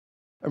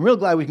I'm real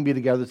glad we can be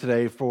together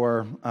today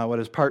for what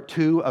is part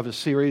 2 of a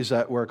series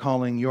that we're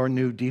calling Your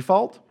New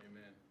Default.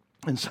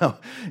 Amen.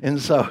 And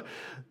so,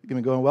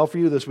 going well for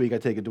you this week, I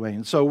take it,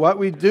 Dwayne. So what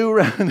we do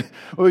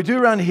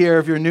around here,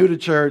 if you're new to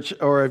church,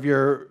 or if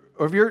you're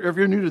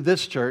new to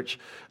this church,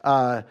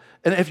 and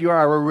if you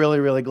are, we're really,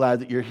 really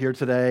glad that you're here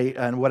today.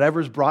 And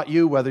whatever's brought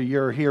you, whether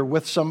you're here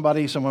with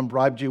somebody, someone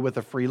bribed you with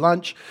a free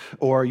lunch,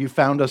 or you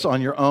found us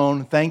on your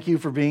own, thank you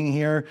for being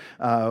here.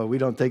 We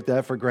don't take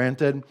that for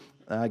granted.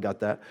 I got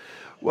that.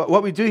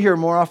 What we do here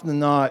more often than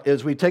not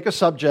is we take a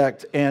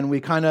subject and we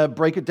kind of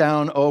break it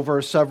down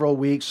over several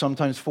weeks,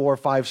 sometimes 4,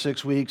 5,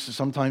 6 weeks,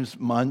 sometimes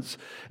months.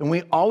 And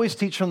we always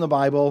teach from the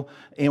Bible,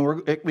 and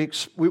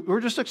we're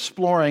just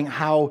exploring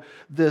how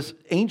this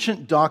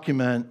ancient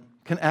document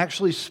can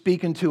actually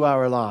speak into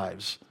our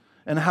lives,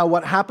 and how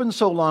what happened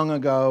so long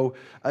ago,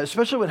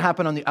 especially what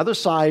happened on the other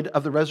side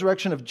of the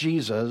resurrection of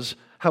Jesus,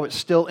 how it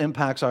still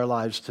impacts our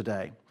lives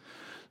today.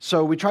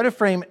 So we try to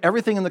frame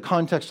everything in the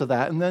context of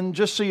that, and then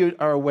just so you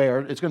are aware,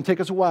 it's going to take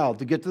us a while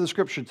to get to the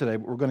scripture today,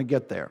 but we're going to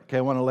get there. Okay,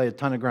 I want to lay a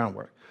ton of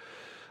groundwork.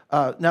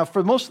 Now,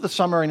 for most of the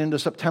summer and into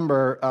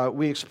September,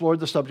 we explored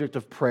the subject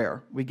of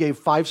prayer. We gave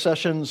 5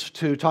 sessions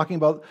to talking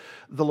about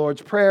the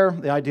Lord's Prayer,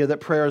 the idea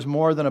that prayer is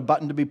more than a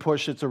button to be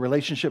pushed, it's a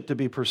relationship to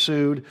be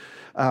pursued.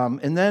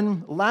 And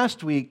then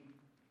last week,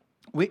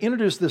 we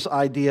introduced this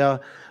idea,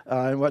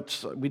 and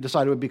what we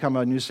decided would become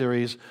a new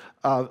series,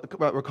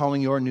 what we're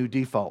calling Your New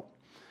Default.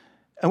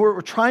 And what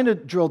we're trying to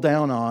drill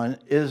down on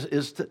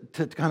is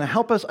to kind of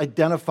help us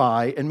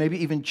identify and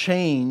maybe even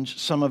change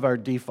some of our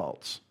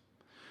defaults.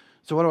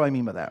 So what do I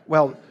mean by that?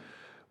 Well,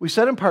 we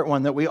said in part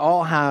 1 that we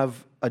all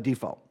have a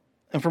default.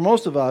 And for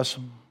most of us,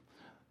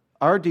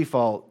 our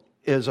default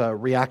is a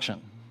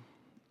reaction.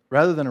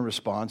 Rather than a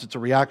response, it's a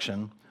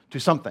reaction to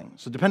something.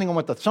 So depending on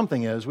what the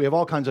something is, we have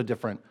all kinds of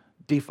different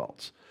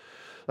defaults.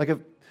 Like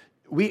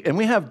we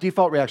have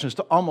default reactions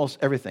to almost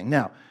everything.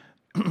 Now,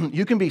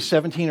 you can be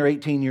 17 or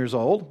 18 years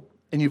old,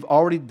 and you've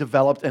already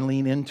developed and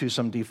leaned into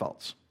some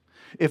defaults.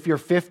 If you're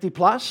 50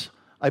 plus,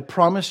 I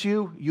promise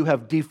you, you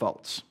have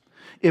defaults.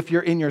 If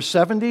you're in your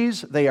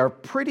 70s, they are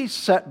pretty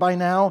set by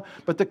now.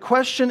 But the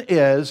question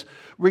is,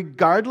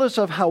 regardless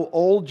of how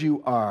old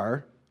you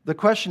are, the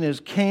question is,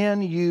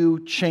 can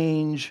you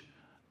change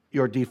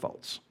your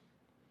defaults?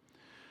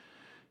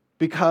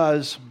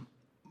 Because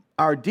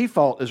our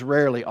default is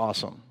rarely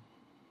awesome,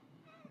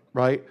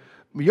 right?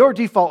 Your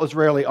default is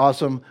rarely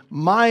awesome.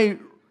 My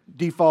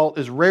default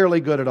is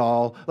rarely good at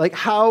all.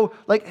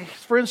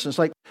 For instance,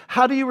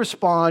 how do you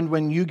respond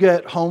when you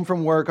get home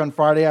from work on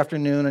Friday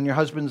afternoon and your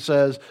husband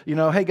says,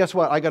 hey, guess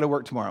what? I got to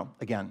work tomorrow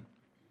again.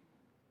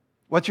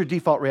 What's your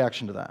default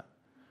reaction to that?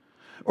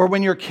 Or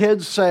when your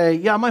kids say,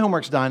 yeah, my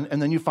homework's done,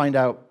 and then you find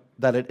out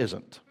that it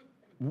isn't.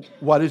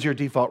 What is your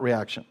default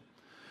reaction?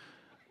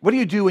 What do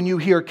you do when you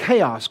hear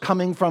chaos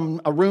coming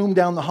from a room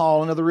down the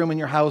hall, another room in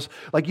your house?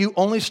 Like you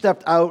only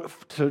stepped out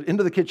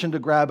into the kitchen to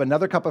grab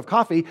another cup of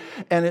coffee,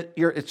 and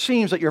it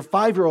seems that your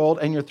 5-year-old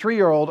and your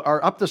 3-year-old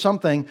are up to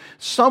something.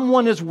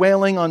 Someone is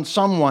wailing on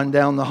someone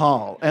down the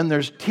hall, and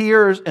there's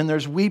tears, and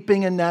there's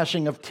weeping and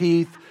gnashing of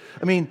teeth.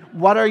 I mean,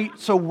 what are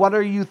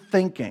you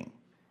thinking?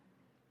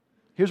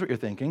 Here's what you're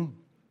thinking.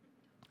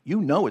 You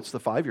know it's the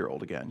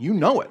 5-year-old again. You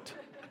know it.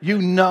 You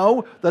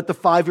know that the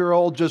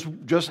 5-year-old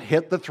just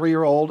hit the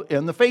 3-year-old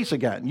in the face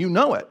again. You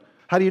know it.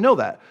 How do you know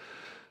that?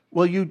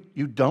 Well, you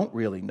don't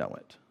really know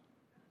it.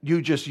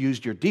 You just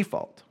used your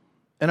default.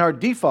 And our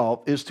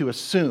default is to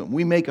assume.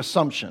 We make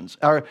assumptions.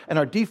 And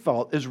our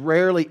default is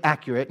rarely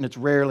accurate, and it's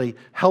rarely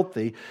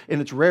healthy, and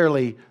it's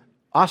rarely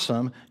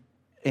awesome.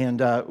 And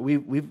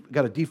we've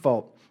got a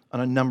default on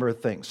a number of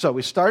things. So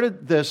we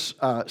started this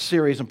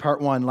series in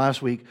part 1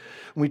 last week,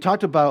 and we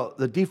talked about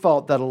the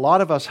default that a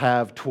lot of us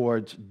have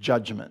towards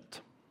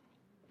judgment.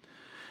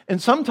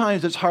 And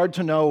sometimes it's hard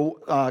to know,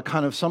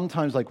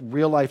 sometimes like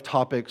real-life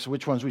topics,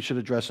 which ones we should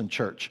address in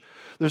church.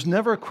 There's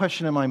never a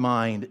question in my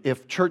mind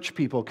if church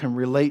people can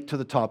relate to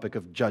the topic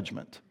of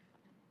judgment.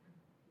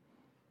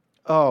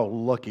 Oh,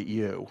 look at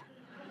you.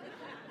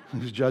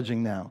 Who's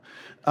judging now?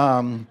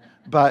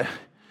 But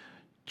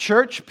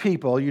church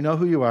people, you know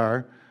who you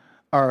are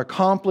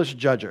accomplished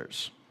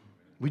judgers.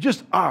 We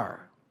just are.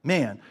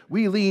 Man,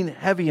 we lean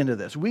heavy into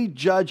this. We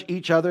judge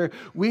each other.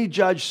 We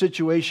judge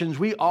situations.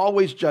 We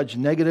always judge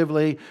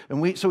negatively.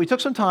 So we took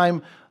some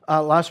time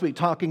last week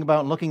talking about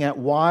and looking at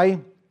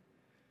why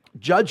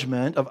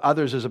judgment of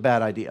others is a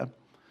bad idea.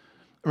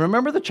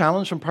 Remember the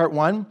challenge from part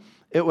 1?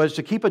 It was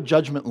to keep a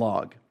judgment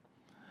log.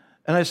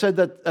 And I said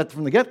that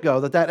from the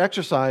get-go, that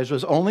exercise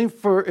was only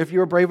for if you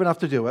were brave enough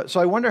to do it. So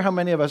I wonder how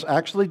many of us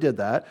actually did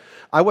that.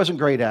 I wasn't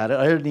great at it.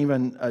 I didn't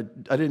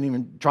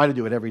even try to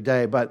do it every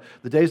day. But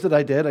the days that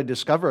I did, I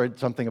discovered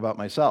something about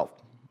myself.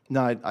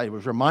 Now, I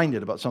was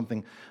reminded about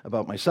something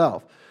about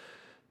myself.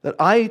 That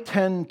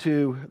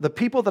the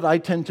people that I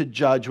tend to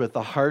judge with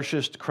the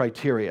harshest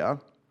criteria,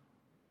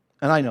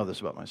 and I know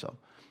this about myself,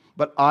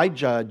 but I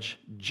judge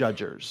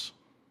judgers.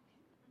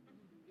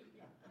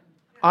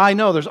 I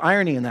know there's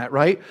irony in that,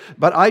 right?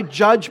 But I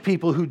judge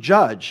people who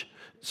judge.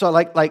 So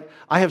like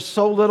I have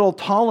so little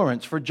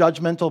tolerance for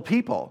judgmental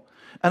people.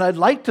 And I'd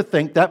like to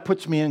think that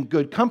puts me in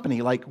good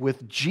company, like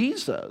with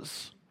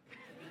Jesus.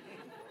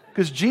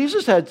 Because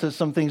Jesus had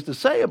some things to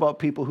say about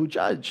people who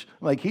judge.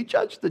 Like he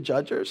judged the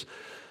judgers.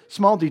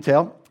 Small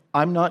detail,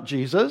 I'm not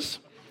Jesus.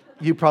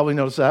 You probably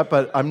noticed that,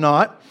 but I'm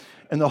not.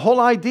 And the whole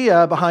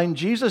idea behind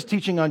Jesus'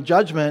 teaching on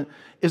judgment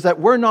is that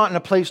we're not in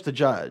a place to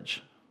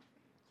judge.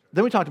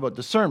 Then we talked about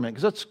discernment,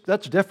 because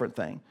that's a different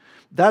thing.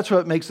 That's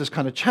what makes this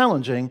kind of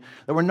challenging,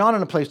 that we're not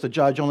in a place to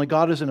judge, only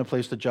God is in a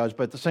place to judge,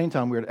 but at the same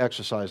time, we're to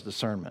exercise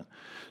discernment.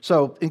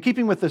 So in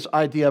keeping with this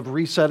idea of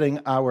resetting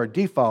our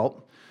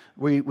default,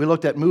 we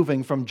looked at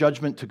moving from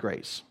judgment to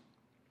grace.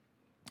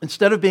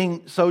 Instead of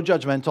being so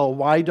judgmental,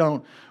 why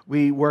don't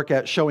we work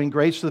at showing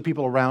grace to the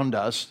people around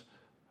us?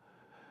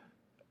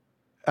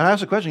 And I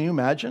ask the question, can you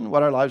imagine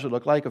what our lives would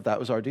look like if that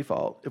was our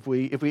default? If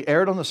we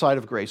erred on the side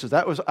of grace, if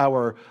that was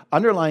our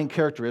underlying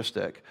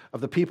characteristic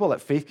of the people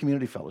at Faith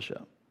Community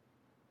Fellowship,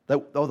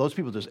 those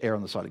people just err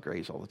on the side of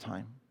grace all the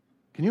time.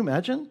 Can you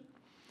imagine?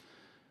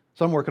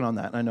 So I'm working on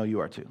that, and I know you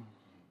are too.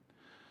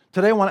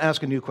 Today I want to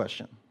ask a new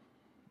question,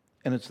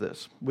 and it's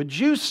this. Would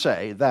you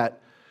say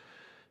that,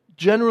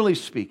 generally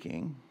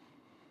speaking,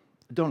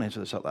 don't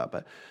answer this out loud,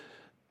 but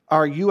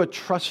are you a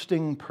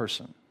trusting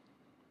person?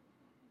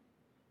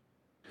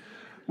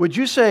 Would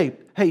you say,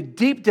 hey,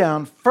 deep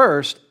down,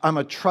 first, I'm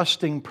a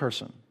trusting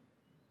person.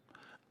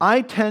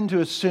 I tend to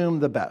assume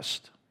the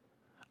best.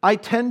 I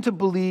tend to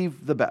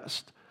believe the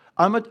best.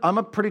 I'm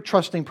a pretty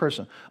trusting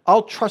person.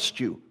 I'll trust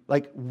you,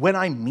 like when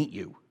I meet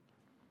you.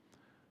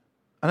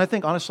 And I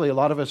think, honestly, a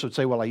lot of us would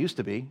say, well, I used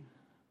to be.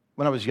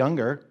 When I was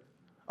younger,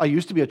 I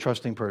used to be a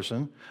trusting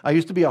person. I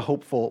used to be a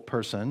hopeful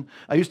person.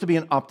 I used to be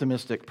an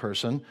optimistic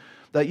person.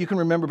 That you can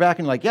remember back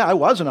and like, yeah, I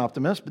was an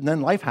optimist, but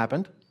then life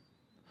happened.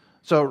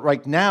 So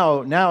right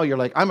now you're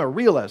like, I'm a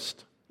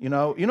realist. You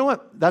know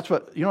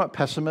what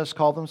pessimists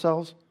call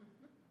themselves?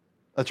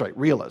 That's right,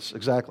 realists,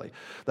 exactly.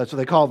 That's what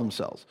they call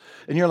themselves.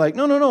 And you're like,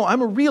 no,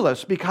 I'm a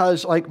realist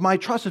because like my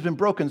trust has been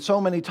broken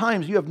so many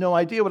times. You have no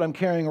idea what I'm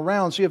carrying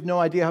around, so you have no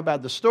idea how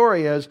bad the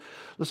story is.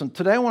 Listen,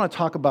 today I want to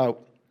talk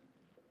about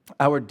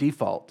our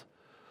default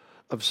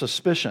of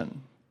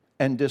suspicion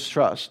and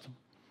distrust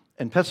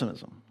and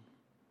pessimism.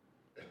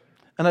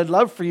 And I'd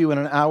love for you in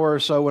an hour or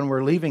so when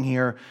we're leaving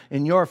here,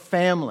 in your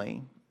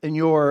family, in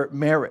your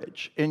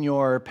marriage, in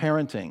your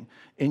parenting,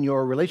 in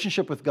your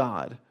relationship with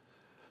God,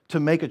 to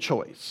make a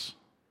choice.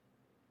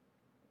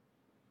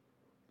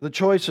 The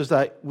choice is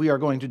that we are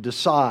going to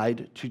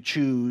decide to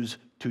choose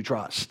to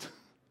trust.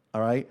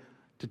 All right?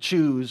 To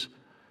choose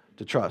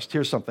to trust.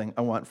 Here's something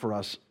I want for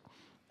us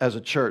as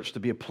a church to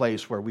be a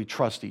place where we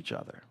trust each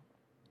other.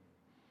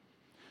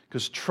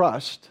 Because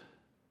trust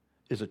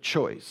is a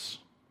choice.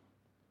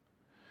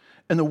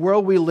 In the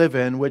world we live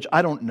in, which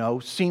I don't know,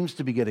 seems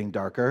to be getting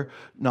darker,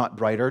 not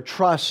brighter,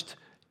 trust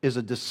is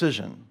a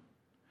decision.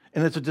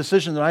 And it's a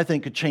decision that I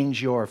think could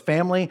change your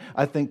family,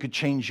 I think could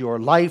change your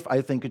life,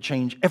 I think could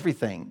change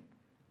everything.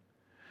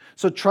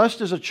 So trust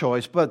is a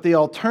choice, but the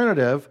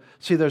alternative,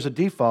 see there's a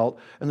default,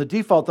 and the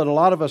default that a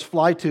lot of us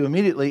fly to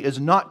immediately is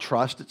not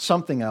trust, it's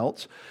something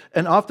else.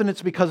 And often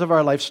it's because of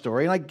our life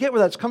story. And I get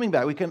where that's coming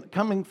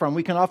from.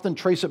 We can often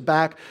trace it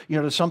back,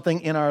 to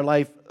something in our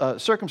life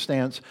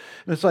circumstance.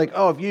 And it's like,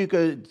 oh, if you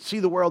could see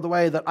the world the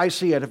way that I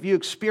see it, if you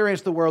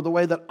experienced the world the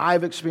way that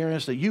I've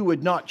experienced it, you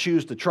would not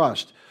choose to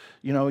trust.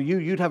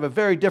 You'd have a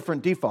very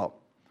different default,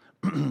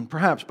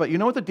 perhaps. But you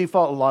know what the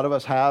default a lot of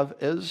us have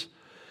is?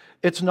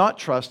 It's not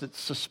trust, it's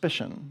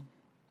suspicion.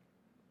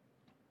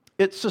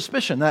 It's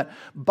suspicion that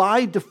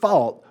by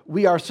default,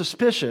 we are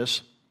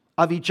suspicious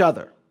of each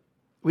other.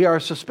 We are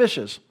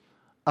suspicious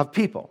of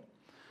people.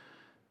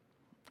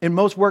 In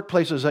most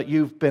workplaces that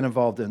you've been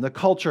involved in, the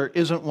culture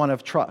isn't one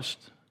of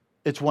trust.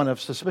 It's one of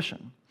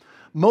suspicion.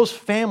 Most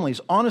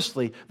families,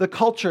 honestly, the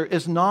culture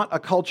is not a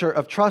culture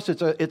of trust.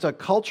 It's a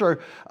culture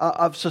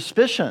of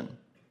suspicion.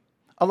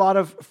 A lot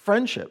of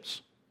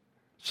friendships.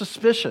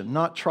 Suspicion,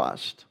 not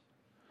trust.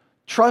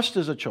 Trust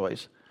is a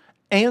choice,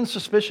 and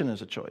suspicion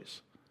is a choice.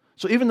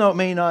 So even though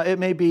it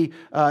may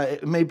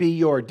be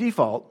your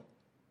default,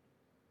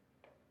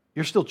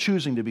 you're still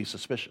choosing to be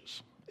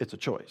suspicious. It's a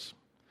choice.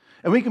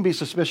 And we can be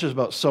suspicious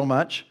about so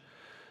much.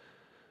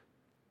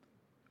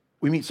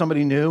 We meet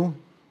somebody new,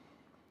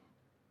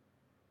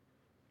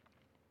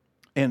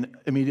 and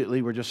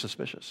immediately we're just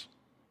suspicious.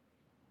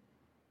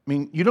 I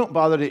mean, you don't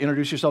bother to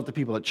introduce yourself to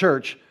people at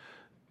church,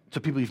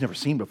 to people you've never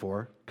seen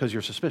before, because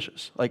you're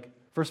suspicious. Like,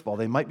 first of all,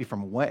 they might be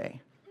from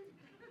away.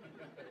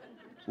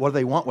 What do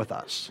they want with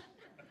us?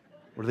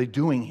 What are they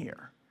doing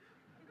here?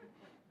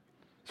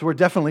 So we're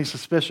definitely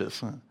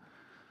suspicious.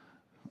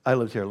 I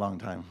lived here a long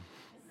time.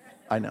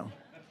 I know.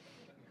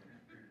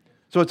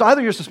 So it's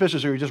either you're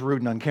suspicious or you're just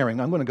rude and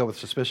uncaring. I'm going to go with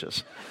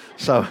suspicious.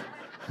 So,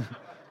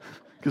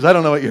 because I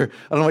don't know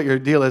what your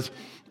deal is.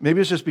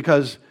 Maybe it's just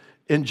because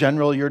in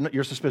general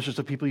you're suspicious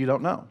of people you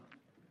don't know.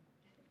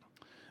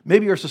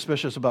 Maybe you're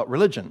suspicious about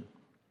religion.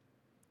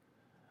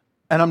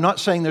 And I'm not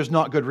saying there's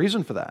not good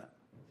reason for that.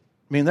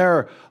 I mean, there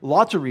are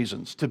lots of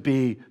reasons to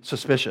be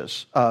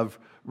suspicious of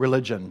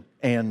religion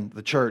and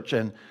the church,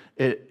 and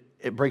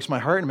it breaks my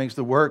heart and makes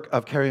the work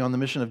of carrying on the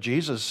mission of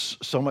Jesus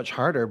so much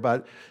harder,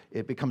 but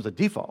it becomes a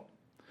default.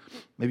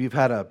 Maybe you've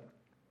had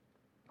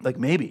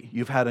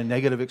a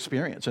negative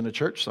experience in a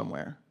church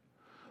somewhere,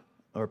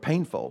 or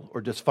painful,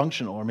 or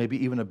dysfunctional, or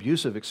maybe even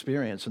abusive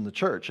experience in the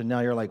church, and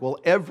now you're like, well,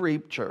 every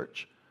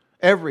church,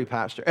 every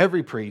pastor,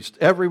 every priest,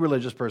 every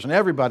religious person,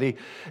 everybody,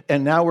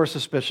 and now we're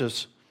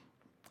suspicious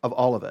of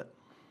all of it.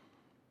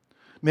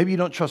 Maybe you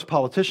don't trust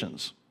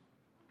politicians,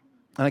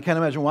 and I can't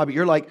imagine why, but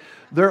you're like,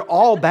 they're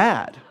all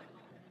bad.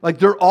 Like,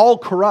 they're all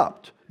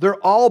corrupt. They're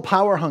all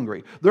power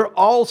hungry. They're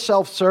all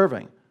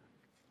self-serving.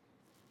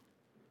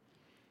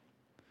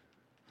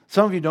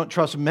 Some of you don't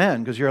trust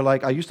men because you're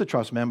like, I used to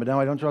trust men, but now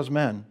I don't trust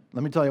men.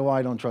 Let me tell you why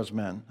I don't trust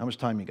men. How much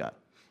time you got?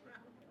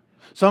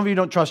 Some of you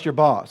don't trust your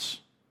boss.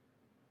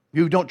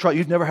 You've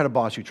never had a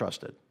boss you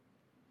trusted.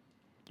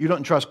 You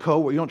don't trust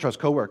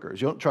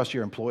coworkers. You don't trust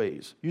your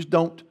employees. You just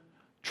don't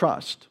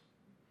trust.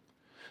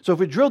 So if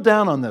we drill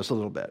down on this a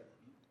little bit,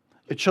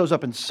 it shows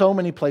up in so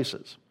many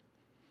places.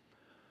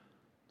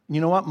 You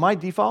know what? My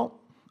default,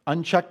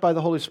 unchecked by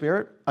the Holy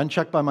Spirit,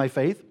 unchecked by my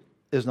faith,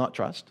 is not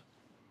trust.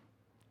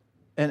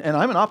 And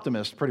I'm an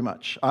optimist, pretty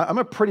much. I'm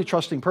a pretty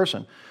trusting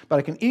person, but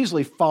I can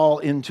easily fall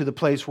into the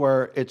place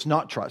where it's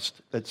not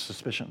trust, it's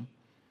suspicion.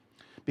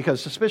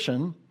 Because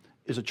suspicion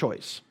is a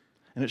choice,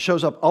 and it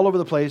shows up all over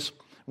the place.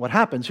 What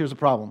happens, here's the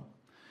problem.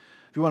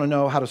 If you want to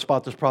know how to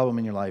spot this problem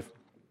in your life,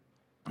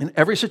 in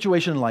every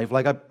situation in life,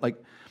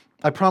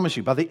 I promise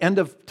you, by the end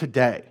of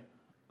today,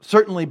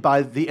 certainly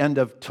by the end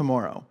of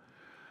tomorrow,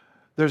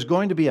 there's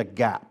going to be a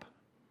gap.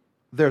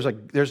 There's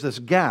this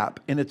gap,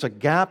 and it's a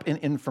gap in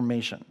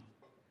information.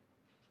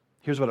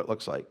 Here's what it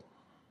looks like.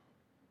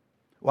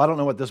 Well, I don't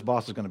know what this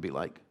boss is going to be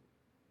like.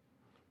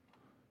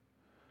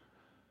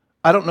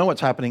 I don't know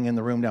what's happening in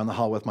the room down the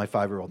hall with my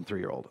 5-year-old and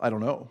 3-year-old. I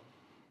don't know.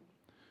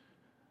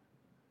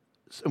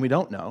 And we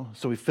don't know,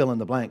 so we fill in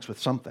the blanks with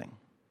something.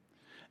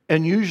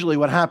 And usually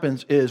what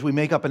happens is we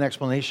make up an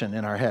explanation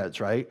in our heads,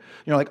 right?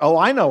 You're like, oh,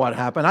 I know what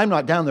happened. I'm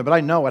not down there, but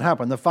I know what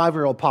happened. The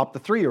 5-year-old popped the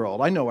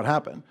 3-year-old. I know what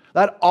happened.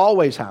 That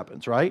always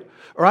happens, right?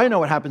 Or I know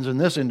what happens in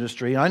this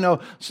industry. I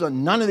know so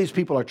none of these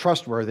people are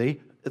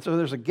trustworthy. So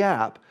there's a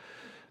gap.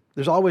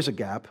 There's always a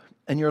gap.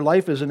 And your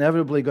life is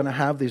inevitably going to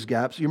have these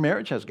gaps. Your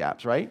marriage has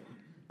gaps, right?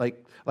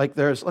 Like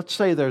let's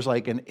say there's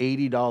like an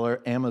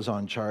 $80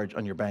 Amazon charge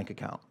on your bank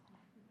account.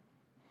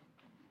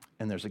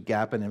 And there's a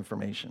gap in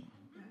information.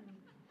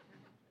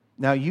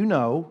 Now, you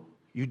know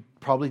you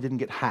probably didn't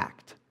get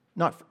hacked.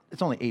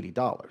 It's only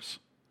 $80.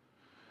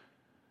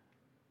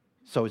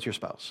 So it's your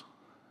spouse,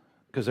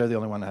 because they're the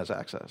only one that has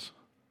access.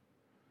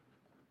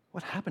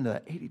 What happened to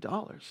that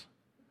 $80?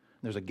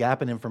 There's a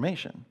gap in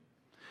information.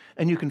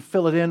 And you can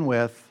fill it in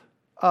with,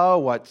 oh,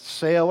 what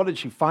sale? What did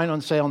she find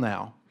on sale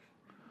now?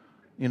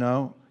 You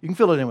know, you can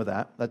fill it in with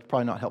that. That's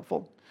probably not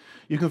helpful.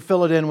 You can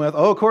fill it in with,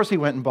 oh, of course he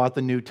went and bought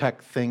the new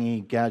tech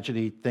thingy,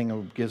 gadgety thing,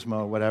 or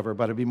gizmo, whatever,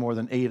 but it'd be more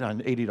than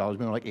 $80, it'd be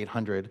more like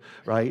 $800,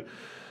 right?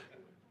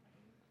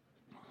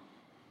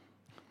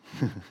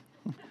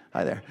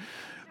 Hi there.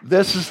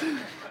 This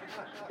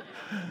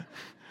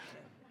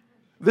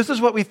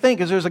is what we think,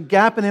 is there's a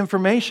gap in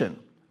information.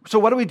 So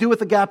what do we do with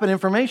the gap in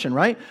information,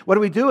 right? What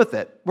do we do with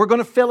it? We're going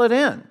to fill it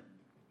in.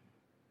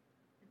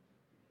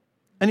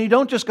 And you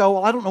don't just go,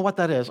 well, I don't know what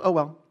that is. Oh,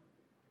 well.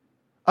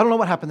 I don't know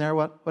what happened there,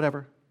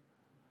 whatever.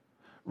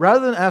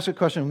 Rather than ask a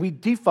question, we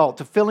default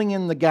to filling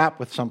in the gap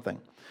with something.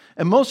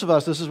 And most of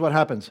us, this is what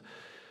happens.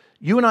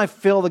 You and I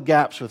fill the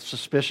gaps with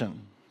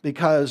suspicion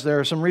because there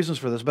are some reasons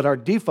for this, but our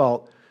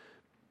default,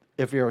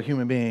 if you're a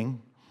human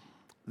being,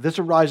 this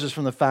arises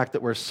from the fact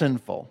that we're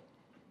sinful.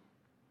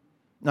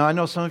 Now, I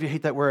know some of you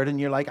hate that word, and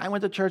you're like, I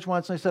went to church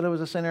once, and I said I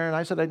was a sinner, and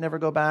I said I'd never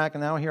go back,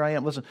 and now here I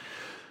am. Listen,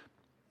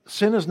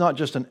 sin is not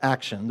just an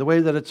action. The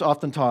way that it's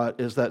often taught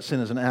is that sin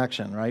is an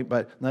action, right?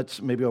 But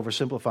that's maybe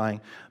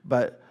oversimplifying.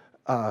 But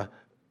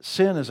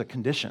sin is a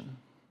condition.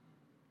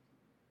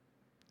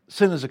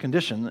 Sin is a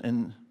condition,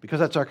 and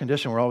because that's our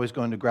condition, we're always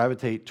going to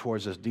gravitate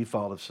towards this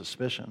default of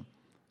suspicion.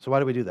 So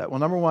why do we do that? Well,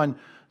 number one,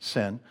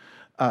 sin.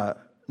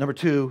 Number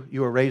two,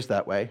 you were raised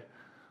that way,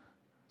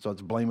 so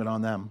let's blame it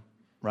on them,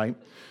 right?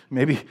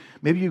 Maybe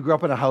you grew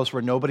up in a house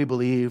where nobody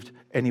believed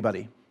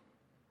anybody,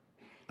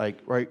 like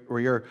right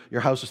where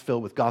your house is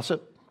filled with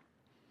gossip,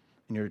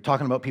 and you're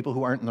talking about people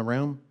who aren't in the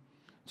room.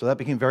 So that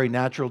became very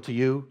natural to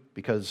you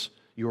because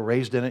you were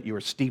raised in it, you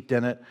were steeped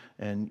in it,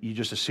 and you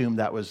just assumed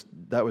that was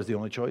the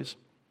only choice.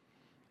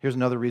 Here's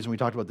another reason. We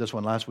talked about this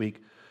one last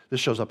week. This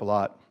shows up a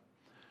lot.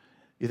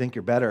 You think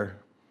you're better.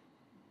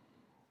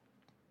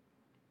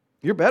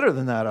 You're better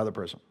than that other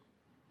person.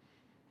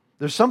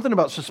 There's something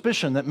about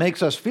suspicion that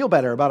makes us feel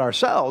better about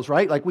ourselves,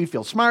 right? Like we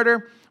feel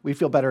smarter, we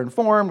feel better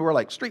informed, we're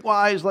like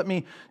streetwise. Let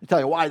me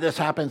tell you why this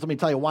happens. Let me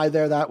tell you why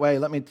they're that way.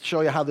 Let me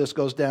show you how this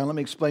goes down. Let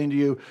me explain to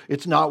you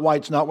it's not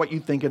what you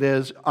think it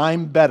is.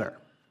 I'm better.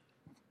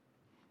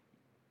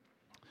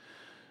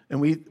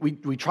 And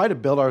we try to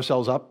build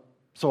ourselves up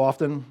so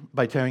often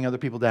by tearing other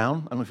people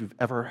down. I don't know if you've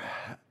ever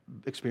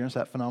experienced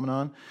that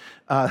phenomenon.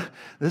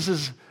 This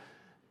is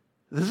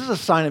This is a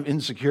sign of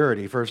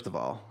insecurity, first of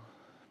all.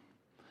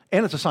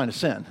 And it's a sign of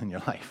sin in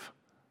your life.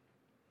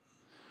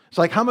 It's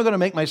like, how am I going to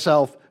make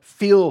myself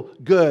feel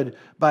good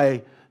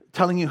by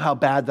telling you how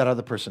bad that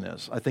other person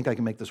is? I think I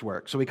can make this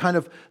work. So we kind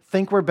of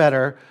think we're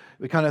better.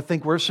 We kind of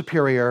think we're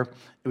superior.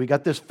 We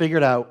got this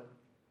figured out.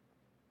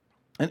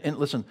 And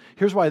listen,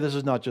 here's why this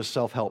is not just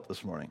self-help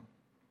this morning.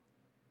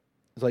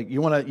 It's like,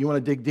 you want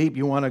to dig deep,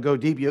 you want to go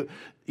deep.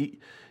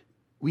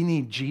 We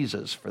need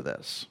Jesus for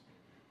this.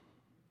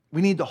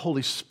 We need the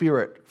Holy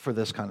Spirit for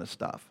this kind of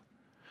stuff.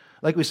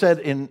 Like we said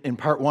in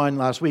part 1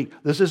 last week,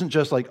 this isn't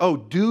just like, oh,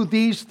 do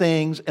these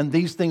things and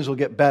these things will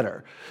get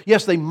better.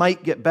 Yes, they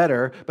might get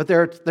better, but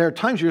there are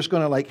times you're just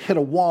going to like hit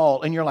a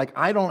wall and you're like,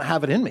 I don't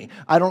have it in me.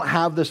 I don't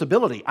have this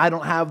ability. I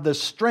don't have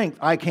this strength.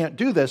 I can't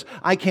do this.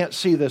 I can't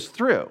see this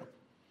through.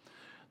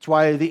 That's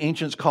why the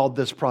ancients called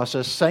this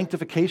process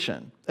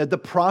sanctification, the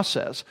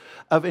process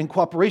of, in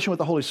cooperation with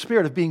the Holy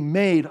Spirit, of being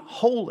made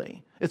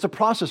holy. It's a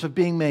process of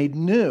being made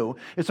new.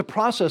 It's a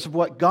process of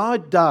what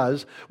God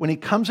does when He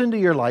comes into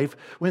your life,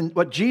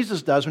 what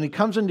Jesus does when He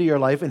comes into your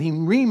life and He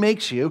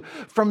remakes you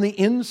from the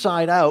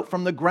inside out,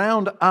 from the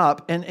ground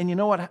up. And you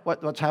know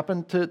what's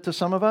happened to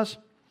some of us?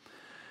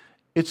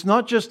 It's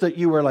not just that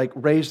you were like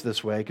raised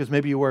this way, because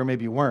maybe you were,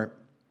 maybe you weren't.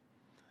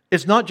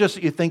 It's not just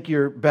that you think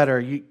you're better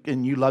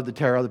and you love to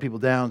tear other people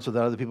down so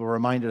that other people are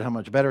reminded how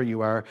much better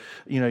you are.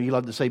 You know, you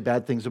love to say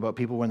bad things about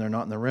people when they're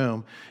not in the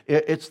room.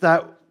 It's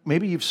that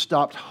maybe you've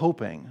stopped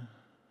hoping.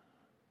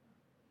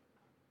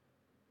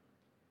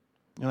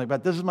 You're like,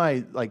 but this is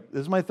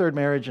my third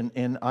marriage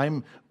and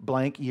I'm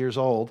blank years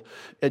old.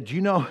 Do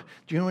you know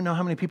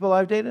how many people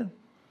I've dated?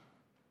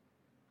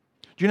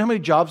 Do you know how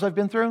many jobs I've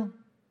been through?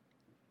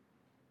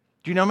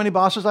 Do you know how many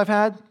bosses I've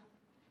had?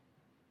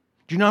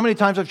 Do you know how many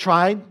times I've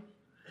tried?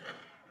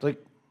 It's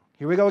like,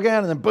 here we go again,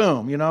 and then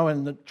boom,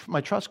 and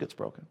my trust gets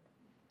broken.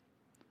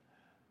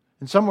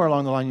 And somewhere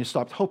along the line, you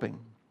stopped hoping.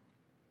 And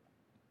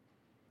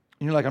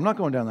you're like, I'm not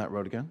going down that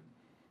road again.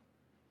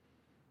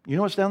 You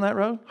know what's down that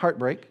road?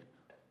 Heartbreak.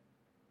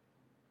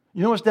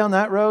 You know what's down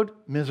that road?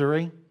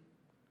 Misery.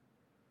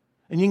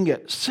 And you can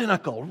get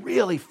cynical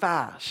really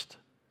fast.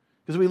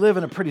 Because we live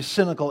in a pretty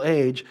cynical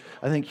age.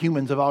 I think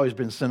humans have always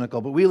been cynical,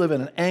 but we live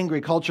in an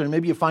angry culture, and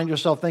maybe you find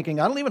yourself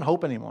thinking, I don't even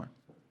hope anymore.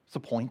 What's the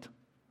point?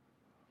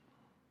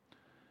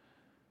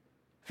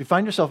 If you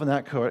find yourself in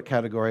that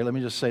category, let me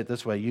just say it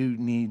this way, you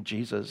need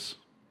Jesus.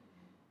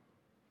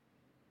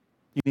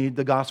 You need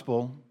the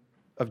gospel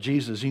of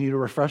Jesus. You need a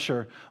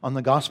refresher on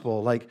the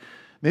gospel. Like,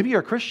 maybe you're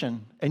a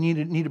Christian and you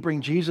need to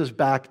bring Jesus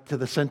back to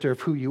the center of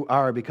who you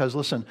are, because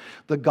listen,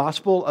 the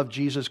gospel of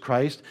Jesus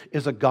Christ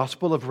is a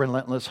gospel of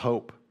relentless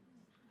hope.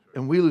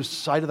 And we lose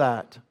sight of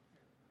that.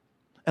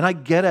 And I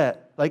get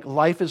it. Like,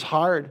 life is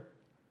hard.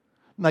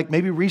 Like,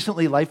 maybe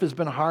recently life has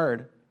been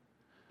hard.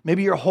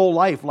 Maybe your whole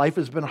life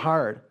has been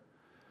hard.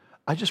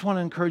 I just want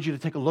to encourage you to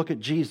take a look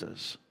at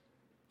Jesus.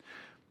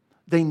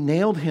 They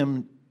nailed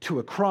Him to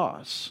a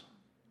cross.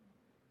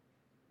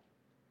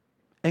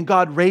 And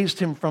God raised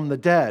Him from the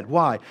dead.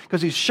 Why?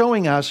 Because He's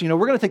showing us, we're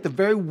going to take the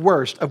very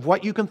worst of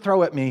what you can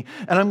throw at me,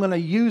 and I'm going to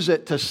use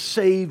it to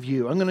save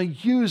you. I'm going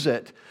to use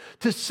it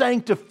to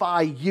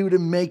sanctify you, to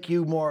make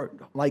you more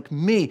like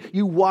me.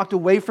 You walked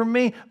away from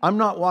me, I'm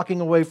not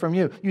walking away from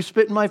you. You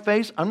spit in my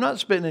face, I'm not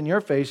spitting in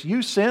your face.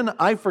 You sin,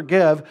 I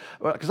forgive,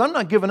 because I'm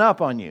not giving up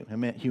on you,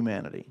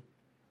 humanity.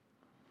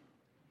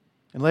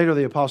 And later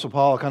the Apostle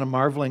Paul, kind of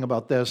marveling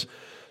about this,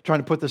 trying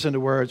to put this into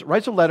words,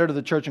 writes a letter to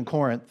the church in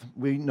Corinth.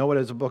 We know it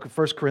as a book of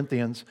 1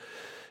 Corinthians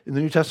in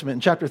the New Testament, in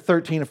chapter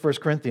 13 of 1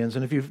 Corinthians.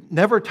 And if you've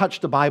never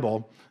touched the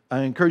Bible,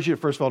 I encourage you,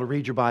 first of all, to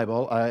read your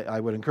Bible.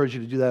 I would encourage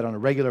you to do that on a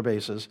regular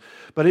basis.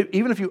 But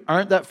even if you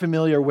aren't that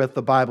familiar with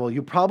the Bible,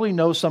 you probably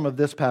know some of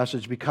this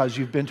passage because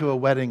you've been to a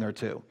wedding or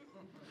two.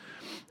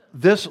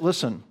 This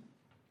was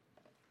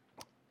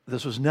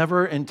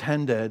never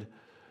intended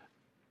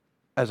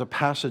as a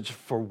passage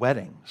for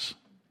weddings.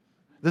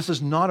 This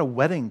is not a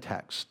wedding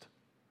text.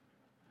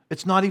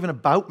 It's not even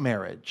about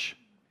marriage.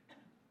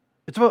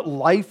 It's about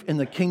life in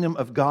the kingdom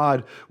of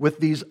God with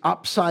these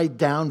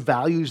upside-down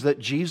values that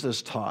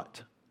Jesus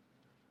taught.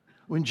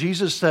 When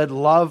Jesus said,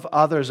 love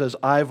others as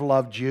I've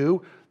loved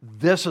you,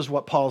 this is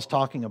what Paul's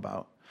talking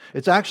about.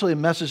 It's actually a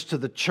message to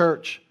the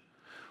church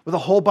with a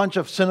whole bunch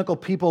of cynical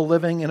people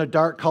living in a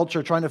dark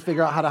culture trying to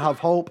figure out how to have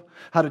hope,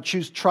 how to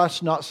choose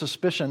trust, not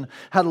suspicion,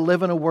 how to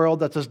live in a world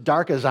that's as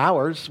dark as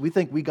ours. We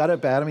think we got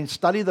it bad. I mean,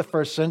 study the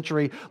first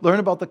century, learn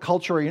about the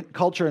culture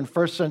in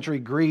first century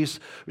Greece,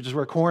 which is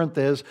where Corinth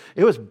is.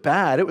 It was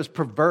bad. It was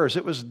perverse.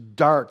 It was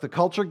dark. The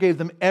culture gave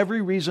them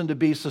every reason to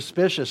be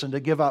suspicious and to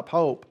give up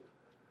hope.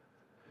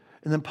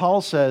 And then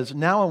Paul says,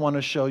 now I want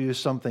to show you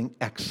something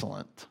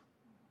excellent.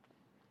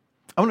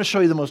 I want to show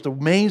you the most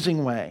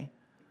amazing way.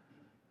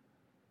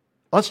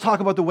 Let's talk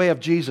about the way of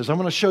Jesus. I'm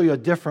going to show you a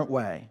different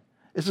way.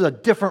 This is a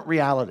different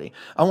reality.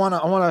 I want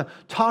to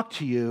talk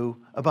to you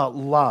about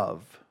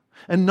love.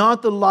 And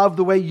not the love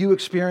the way you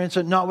experience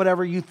it, not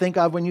whatever you think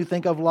of when you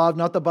think of love,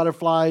 not the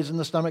butterflies in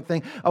the stomach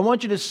thing. I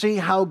want you to see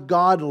how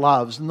God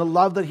loves and the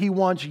love that He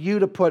wants you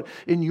to put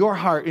in your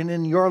heart and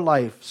in your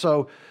life.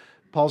 So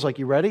Paul's like,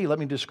 you ready? Let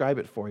me describe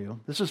it for you.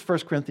 This is 1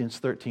 Corinthians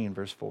 13,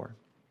 verse 4.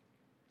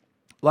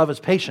 Love is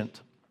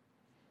patient.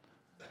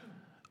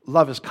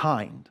 Love is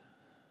kind.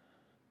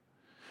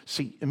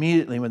 See,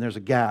 immediately when there's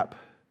a gap,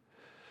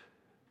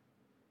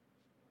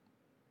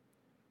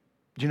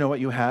 do you know what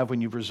you have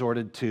when you've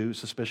resorted to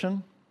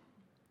suspicion?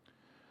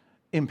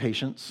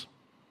 Impatience.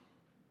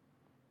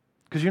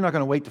 Because you're not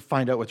going to wait to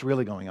find out what's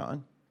really going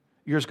on.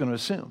 You're just going to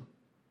assume.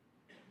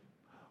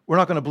 We're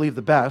not going to believe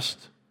the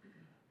best.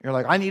 You're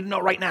like, I need to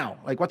know right now.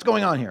 Like, what's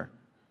going on here?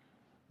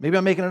 Maybe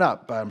I'm making it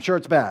up, but I'm sure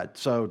it's bad,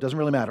 so it doesn't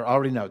really matter. I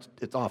already know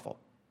it's awful.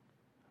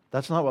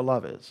 That's not what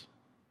love is.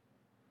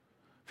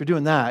 If you're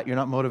doing that, you're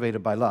not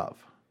motivated by love.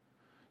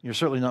 You're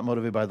certainly not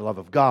motivated by the love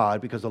of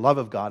God, because the love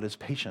of God is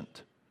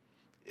patient.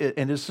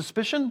 And is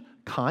suspicion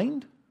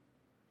kind?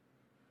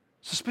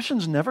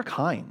 Suspicion's never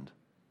kind.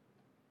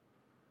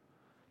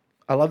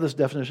 I love this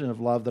definition of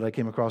love that I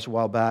came across a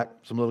while back.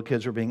 Some little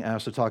kids were being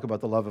asked to talk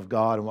about the love of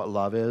God and what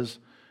love is.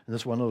 And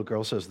this one little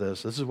girl says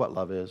this is what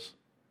love is.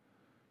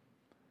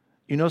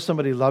 You know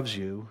somebody loves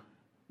you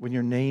when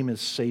your name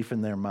is safe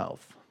in their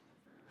mouth.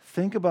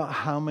 Think about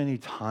how many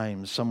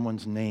times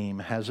someone's name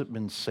hasn't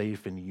been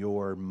safe in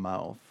your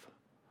mouth,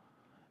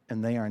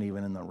 and they aren't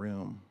even in the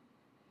room.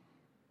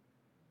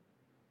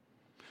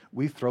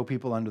 We throw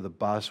people under the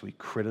bus. We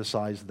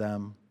criticize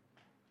them.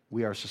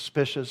 We are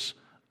suspicious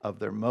of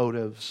their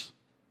motives.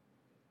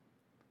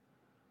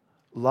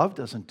 Love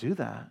doesn't do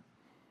that.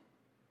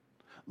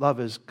 Love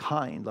is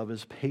kind. Love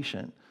is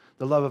patient.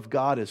 The love of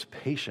God is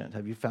patient.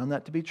 Have you found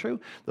that to be true?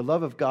 The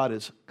love of God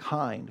is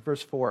kind.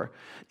 Verse 4,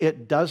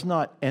 it does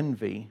not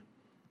envy.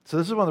 So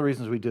this is one of the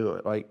reasons we do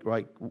it,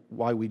 right?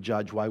 Why we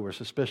judge, why we're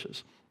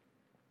suspicious.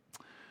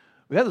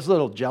 We have this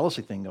little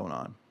jealousy thing going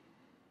on.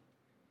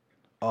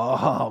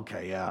 Oh,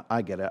 okay, yeah,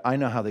 I get it. I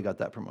know how they got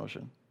that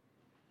promotion.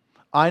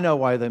 I know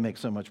why they make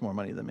so much more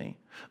money than me.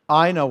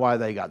 I know why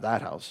they got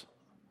that house.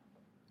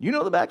 You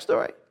know the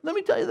backstory? Let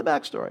me tell you the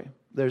backstory.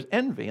 There's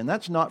envy, and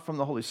that's not from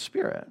the Holy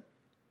Spirit.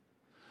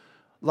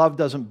 Love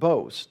doesn't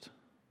boast.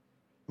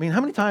 I mean,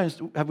 how many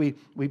times have we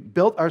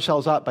built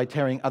ourselves up by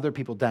tearing other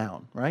people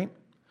down, right?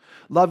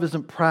 Love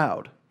isn't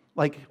proud.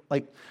 Like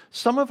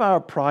some of our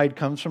pride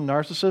comes from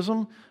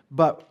narcissism,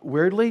 but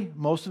weirdly,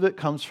 most of it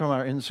comes from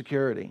our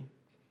insecurity.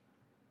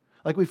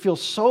 Like we feel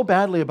so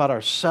badly about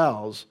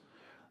ourselves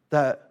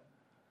that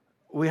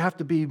we have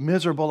to be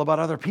miserable about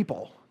other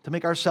people to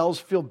make ourselves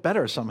feel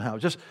better somehow.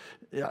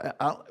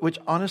 Which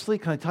honestly,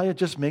 can I tell you,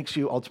 just makes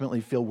you ultimately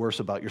feel worse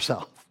about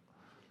yourself.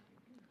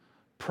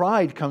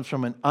 Pride comes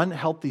from an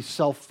unhealthy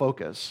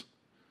self-focus.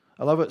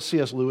 I love what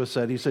C.S. Lewis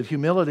said. He said,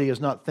 humility is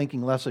not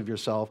thinking less of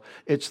yourself,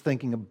 it's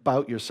thinking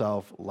about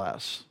yourself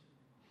less.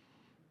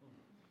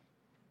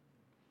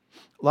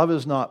 Love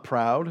is not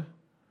proud.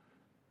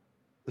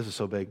 This is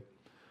so big.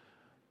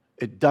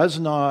 It does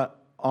not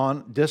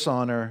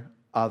dishonor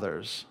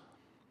others.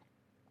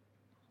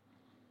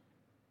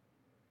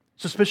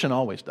 Suspicion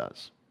always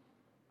does.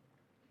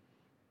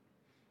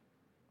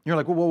 You're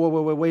like,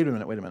 whoa, wait a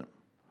minute.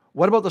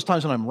 What about those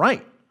times when I'm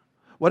right?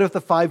 What if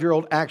the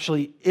 5-year-old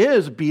actually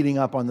is beating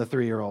up on the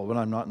 3-year-old when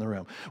I'm not in the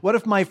room? What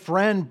if my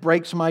friend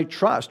breaks my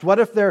trust? What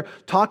if they're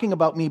talking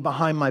about me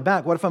behind my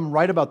back? What if I'm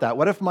right about that?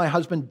 What if my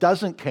husband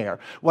doesn't care?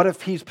 What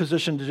if he's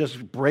positioned to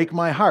just break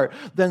my heart?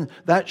 Then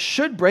that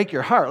should break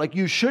your heart. Like,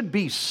 you should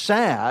be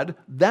sad.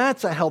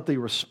 That's a healthy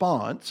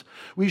response.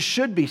 We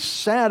should be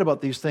sad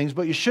about these things,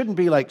 but you shouldn't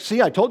be like, see,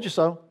 I told you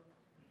so.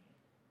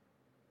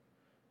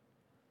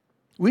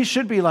 We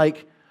should be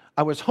like,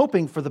 I was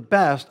hoping for the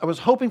best. I was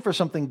hoping for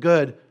something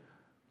good.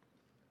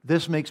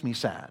 This makes me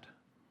sad.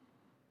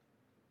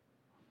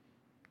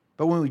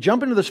 But when we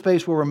jump into the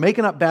space where we're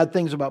making up bad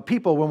things about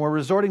people, when we're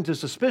resorting to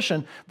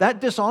suspicion, that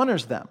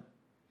dishonors them.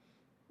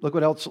 Look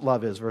what else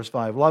love is, verse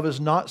 5. Love is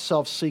not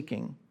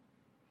self-seeking.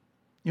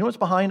 You know what's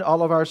behind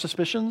all of our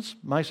suspicions?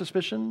 My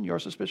suspicion, your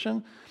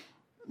suspicion,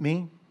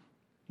 me,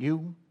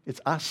 you, it's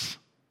us.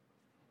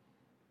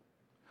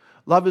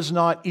 Love is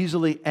not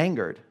easily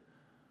angered.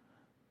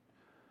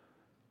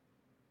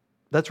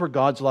 That's where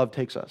God's love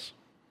takes us.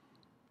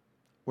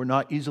 We're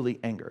not easily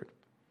angered.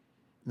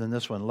 And then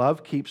this one,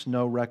 love keeps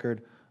no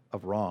record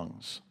of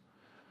wrongs.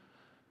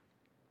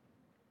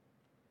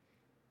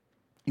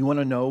 You want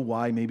to know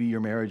why maybe your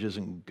marriage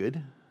isn't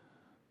good?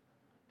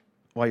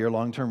 Why your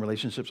long-term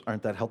relationships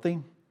aren't that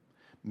healthy?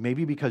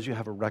 Maybe because you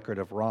have a record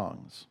of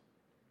wrongs.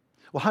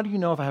 Well, how do you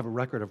know if I have a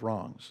record of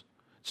wrongs?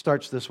 It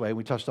starts this way.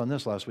 We touched on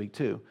this last week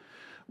too.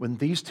 When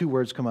these two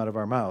words come out of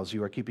our mouths,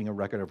 you are keeping a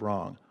record of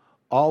wrong.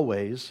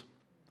 Always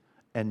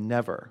and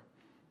never.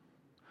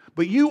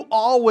 But you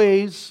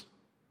always,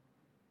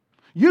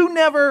 you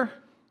never.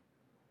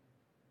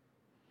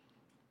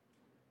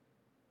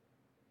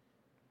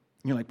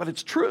 You're like, but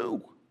it's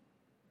true.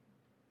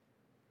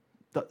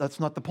 That's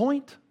not the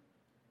point.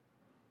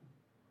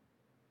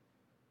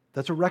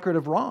 That's a record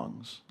of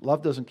wrongs.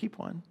 Love doesn't keep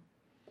one.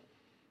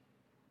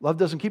 Love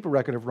doesn't keep a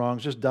record of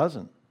wrongs, just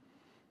doesn't.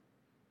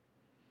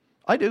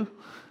 I do.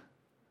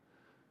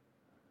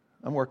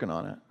 I'm working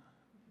on it.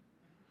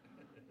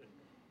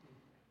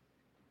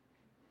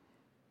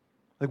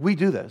 Like, we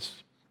do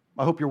this.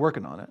 I hope you're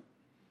working on it.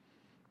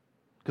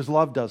 Because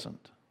love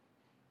doesn't.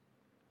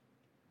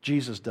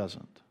 Jesus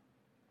doesn't.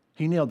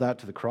 He nailed that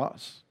to the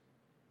cross.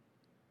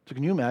 So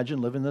can you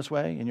imagine living this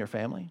way in your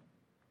family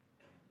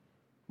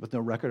with no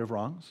record of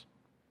wrongs?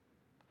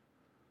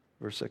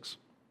 Verse 6.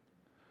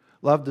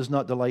 Love does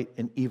not delight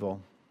in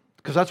evil,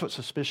 because that's what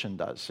suspicion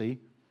does, see?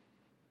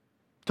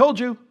 Told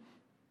you.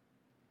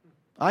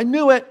 I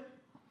knew it.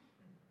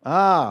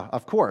 Ah,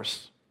 of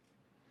course.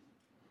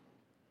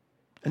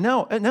 And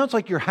now it's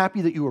like you're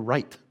happy that you were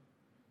right.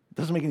 It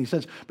doesn't make any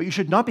sense. But you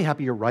should not be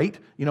happy you're right.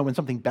 You know, when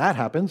something bad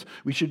happens,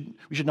 we should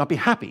not be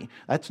happy.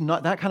 That's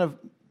not that kind of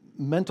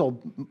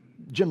mental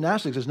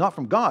gymnastics is not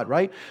from God,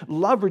 right?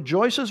 Love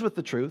rejoices with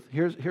the truth.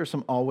 Here's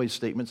some always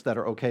statements that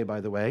are okay,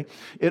 by the way.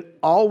 It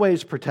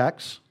always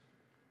protects.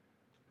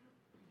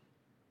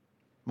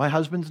 My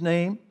husband's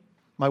name,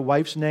 my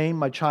wife's name,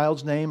 my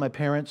child's name, my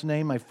parents'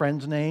 name, my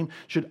friend's name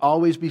should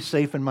always be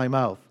safe in my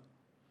mouth.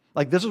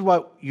 Like, this is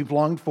what you've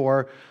longed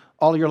for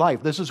all your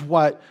life. This is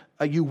what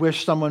you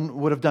wish someone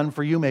would have done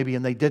for you maybe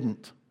and they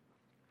didn't.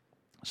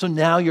 So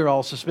now you're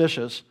all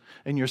suspicious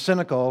and you're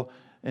cynical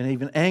and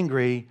even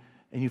angry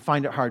and you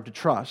find it hard to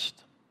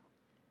trust.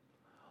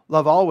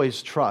 Love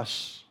always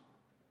trusts,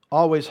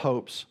 always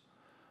hopes,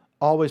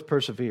 always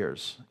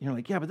perseveres. You're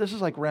like, yeah, but this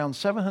is like round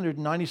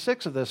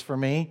 796 of this for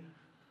me.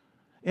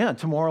 Yeah,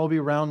 tomorrow will be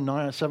round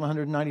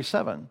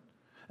 797.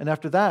 And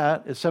after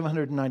that, it's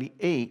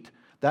 798.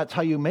 That's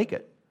how you make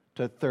it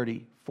to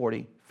 30,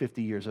 40,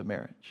 50 years of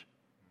marriage.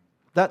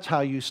 That's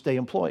how you stay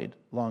employed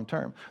long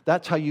term.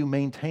 That's how you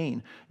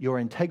maintain your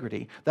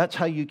integrity. That's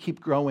how you keep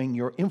growing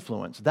your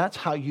influence. That's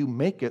how you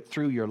make it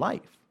through your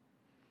life.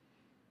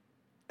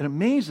 It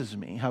amazes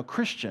me how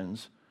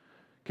Christians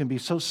can be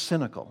so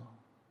cynical.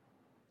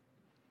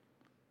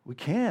 We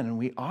can and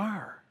we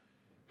are.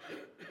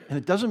 And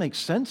it doesn't make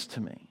sense to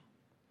me.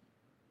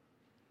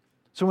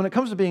 So when it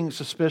comes to being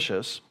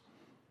suspicious,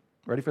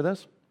 ready for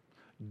this?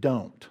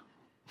 Don't.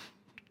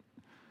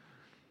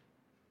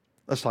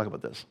 Let's talk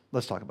about this.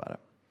 Let's talk about it.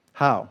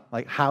 How?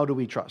 Like, how do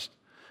we trust?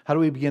 How do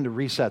we begin to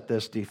reset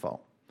this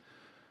default?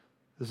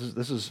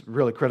 This is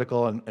really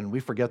critical, and we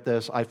forget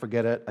this. I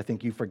forget it. I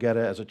think you forget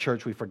it. As a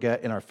church, we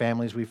forget. In our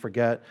families, we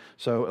forget.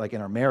 So, like,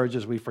 in our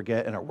marriages, we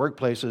forget. In our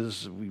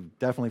workplaces, we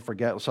definitely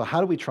forget. So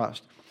how do we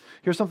trust?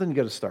 Here's something to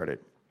get us started.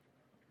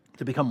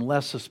 To become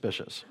less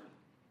suspicious.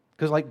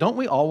 Because, like, don't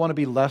we all want to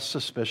be less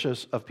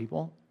suspicious of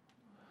people?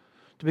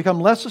 To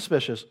become less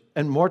suspicious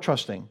and more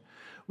trusting,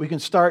 we can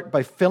start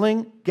by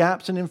filling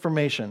gaps in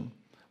information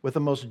with the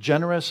most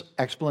generous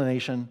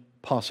explanation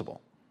possible.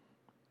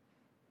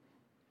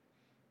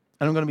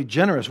 And I'm going to be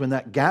generous when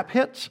that gap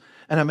hits,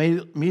 and I may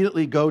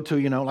immediately go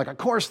to, like, of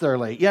course they're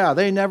late. Yeah,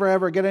 they never,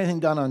 ever get anything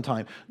done on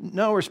time.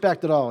 No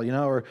respect at all,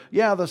 or,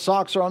 yeah, the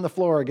socks are on the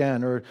floor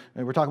again, or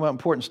we're talking about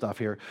important stuff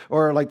here.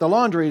 Or, like, the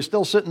laundry is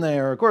still sitting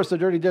there. Of course, the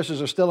dirty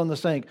dishes are still in the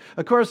sink.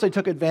 Of course, they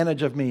took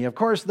advantage of me. Of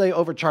course, they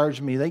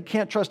overcharged me. They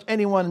can't trust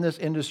anyone in this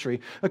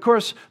industry. Of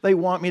course, they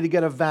want me to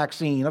get a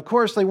vaccine. Of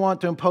course, they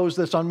want to impose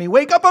this on me.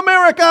 Wake up,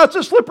 America! It's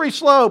a slippery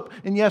slope.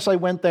 And yes, I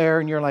went there,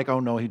 and you're like,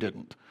 oh, no, he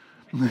didn't.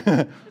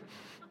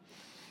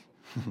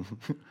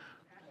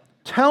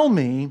 Tell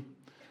me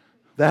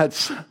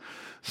that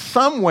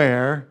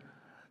somewhere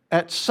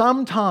at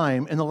some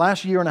time in the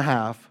last year and a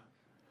half,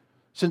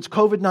 since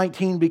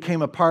COVID-19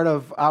 became a part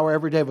of our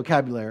everyday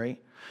vocabulary,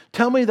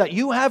 tell me that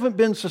you haven't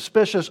been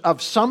suspicious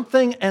of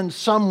something and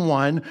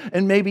someone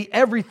and maybe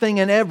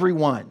everything and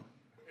everyone.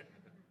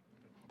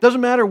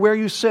 Doesn't matter where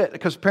you sit,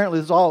 because apparently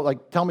it's all,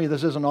 like, tell me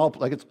this isn't all,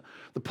 like, it's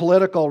the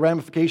political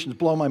ramifications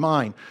blow my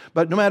mind.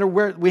 But no matter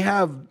where, we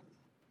have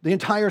the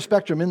entire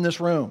spectrum in this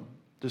room.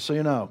 Just so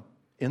you know,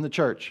 in the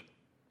church,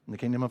 in the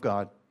kingdom of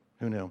God,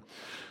 who knew?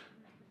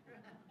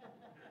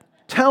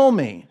 Tell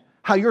me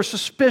how your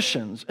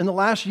suspicions in the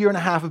last year and a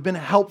half have been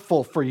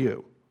helpful for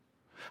you.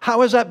 How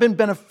has that been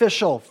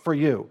beneficial for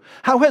you?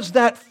 How has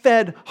that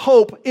fed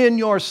hope in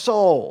your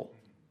soul?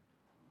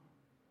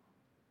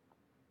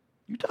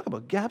 You talk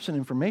about gaps in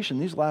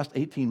information these last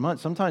 18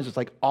 months. Sometimes it's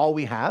like all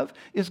we have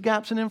is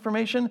gaps in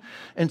information.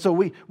 And so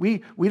we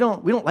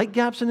don't like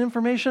gaps in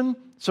information,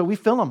 so we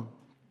fill them.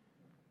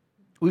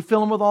 We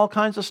fill them with all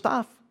kinds of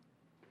stuff.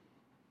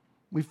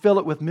 We fill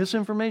it with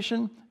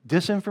misinformation,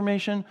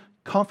 disinformation,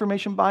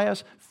 confirmation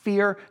bias,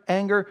 fear,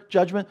 anger,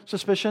 judgment,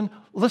 suspicion.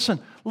 Listen,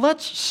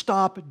 let's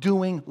stop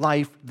doing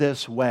life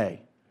this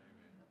way.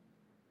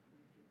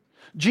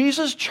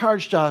 Jesus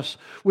charged us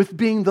with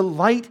being the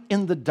light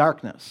in the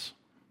darkness.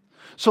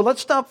 So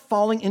let's stop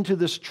falling into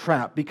this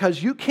trap,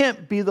 because you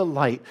can't be the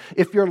light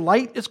if your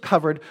light is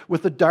covered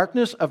with the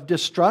darkness of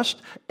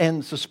distrust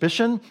and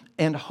suspicion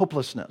and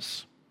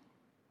hopelessness.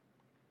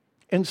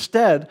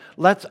 Instead,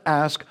 let's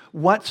ask,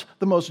 what's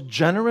the most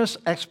generous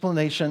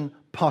explanation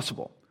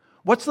possible?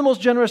 What's the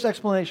most generous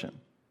explanation?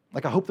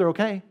 Like, I hope they're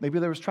okay. Maybe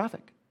there was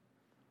traffic.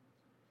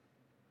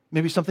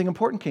 Maybe something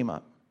important came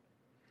up.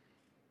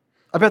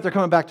 I bet they're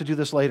coming back to do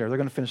this later. They're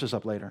going to finish this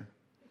up later.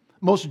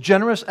 Most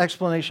generous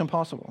explanation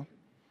possible.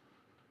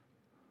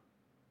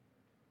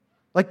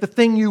 Like the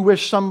thing you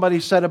wish somebody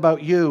said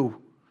about you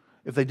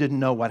if they didn't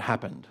know what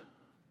happened.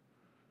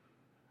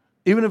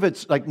 Even if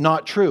it's like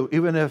not true,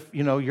 even if,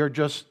 you're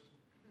just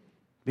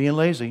being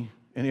lazy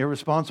and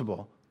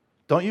irresponsible.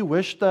 Don't you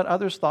wish that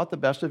others thought the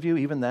best of you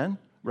even then,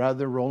 rather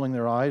than rolling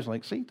their eyes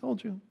like, see,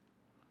 told you?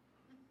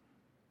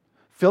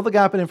 Fill the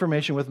gap in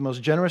information with the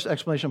most generous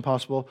explanation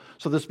possible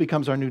so this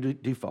becomes our new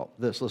default.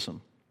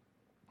 Listen,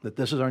 that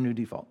this is our new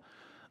default.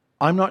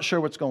 I'm not sure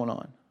what's going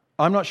on.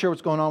 I'm not sure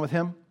what's going on with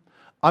him.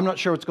 I'm not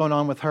sure what's going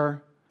on with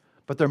her,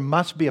 but there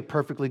must be a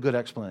perfectly good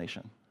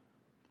explanation.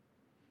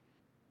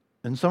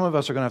 And some of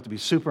us are going to have to be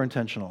super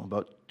intentional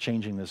about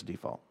changing this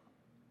default.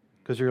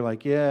 Because you're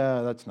like,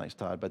 yeah, that's nice,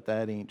 Todd, but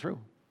that ain't true.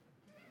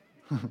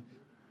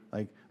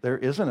 Like, there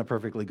isn't a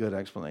perfectly good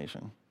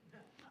explanation.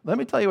 Let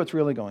me tell you what's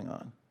really going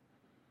on.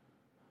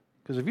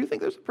 Because if you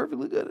think there's a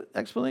perfectly good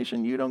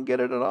explanation, you don't get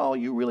it at all.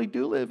 You really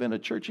do live in a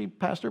churchy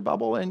pastor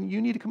bubble, and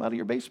you need to come out of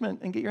your basement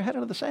and get your head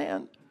out of the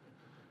sand.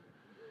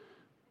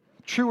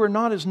 True or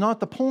not is not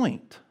the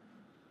point.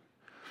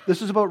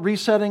 This is about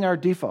resetting our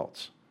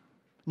defaults.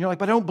 And you're like,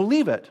 but I don't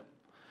believe it.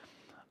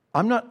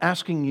 I'm not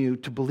asking you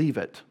to believe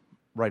it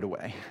right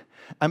away.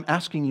 I'm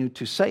asking you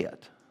to say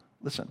it.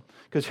 Listen,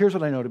 because here's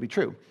what I know to be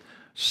true.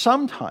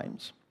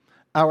 Sometimes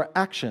our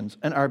actions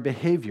and our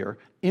behavior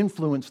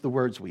influence the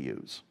words we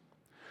use.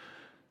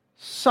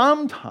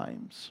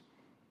 Sometimes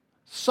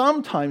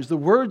the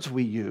words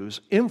we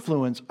use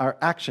influence our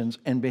actions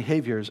and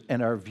behaviors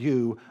and our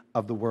view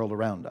of the world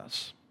around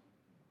us.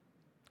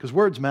 Because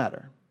words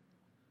matter.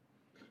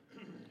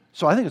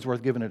 So I think it's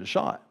worth giving it a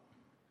shot.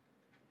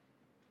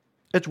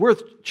 It's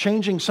worth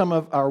changing some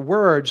of our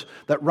words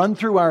that run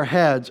through our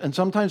heads and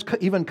sometimes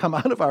even come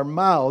out of our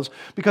mouths,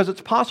 because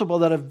it's possible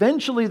that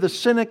eventually the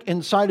cynic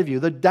inside of you,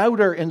 the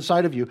doubter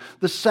inside of you,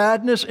 the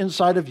sadness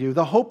inside of you,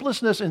 the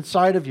hopelessness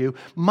inside of you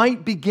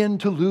might begin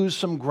to lose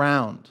some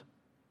ground,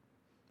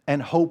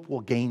 and hope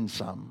will gain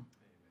some.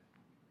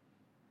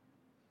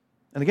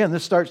 And again,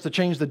 this starts to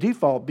change the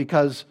default,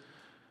 because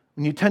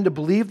when you tend to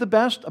believe the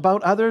best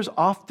about others,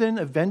 often,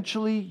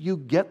 eventually, you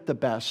get the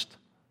best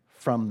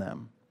from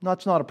them.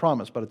 That's not a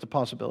promise, but it's a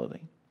possibility.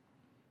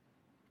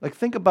 Like,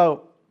 think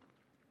about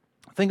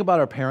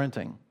our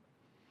parenting.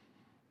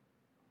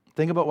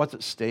 Think about what's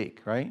at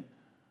stake, right?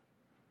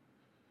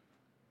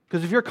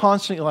 Because if you're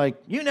constantly like,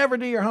 you never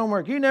do your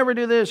homework, you never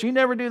do this, you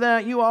never do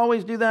that, you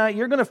always do that,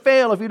 you're going to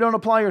fail if you don't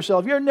apply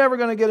yourself, you're never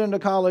going to get into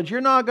college,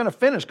 you're not going to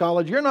finish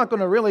college, you're not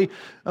going to really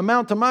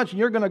amount to much, and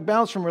you're going to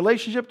bounce from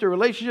relationship to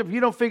relationship if you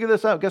don't figure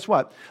this out. Guess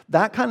what?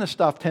 That kind of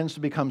stuff tends to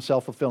become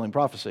self-fulfilling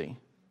prophecy.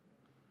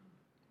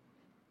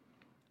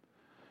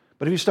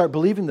 But if you start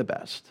believing the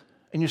best,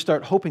 and you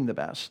start hoping the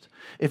best,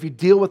 if you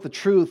deal with the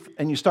truth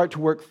and you start to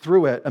work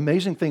through it,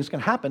 amazing things can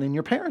happen in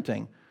your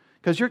parenting.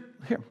 Because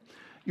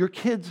your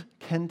kids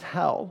can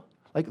tell.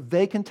 Like,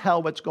 they can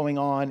tell what's going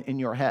on in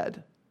your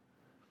head.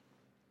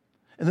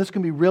 And this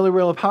can be really,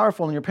 really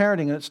powerful in your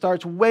parenting, and it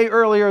starts way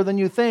earlier than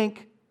you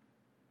think.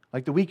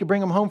 Like the week you bring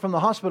them home from the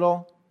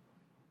hospital.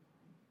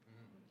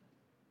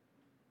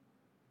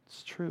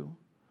 It's true.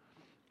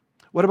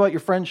 What about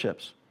your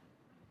friendships?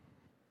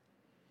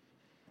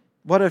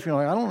 What if you're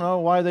like, I don't know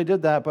why they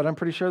did that, but I'm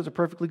pretty sure there's a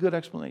perfectly good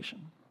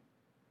explanation.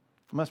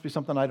 It must be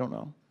something I don't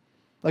know.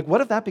 Like, what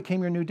if that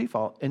became your new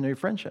default in your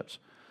friendships?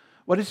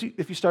 What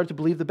if you started to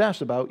believe the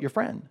best about your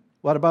friend?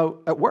 What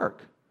about at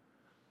work?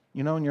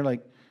 And you're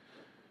like,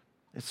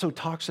 it's so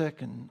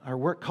toxic, and our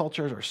work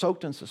cultures are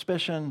soaked in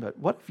suspicion, but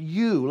what if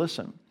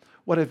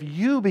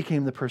you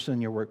became the person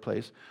in your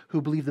workplace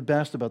who believed the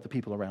best about the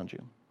people around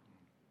you?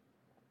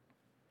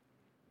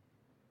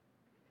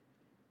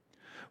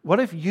 What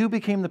if you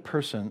became the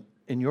person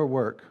in your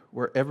work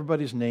where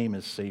everybody's name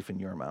is safe in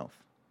your mouth?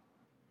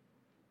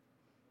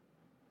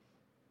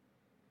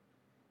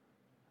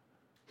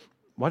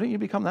 Why don't you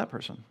become that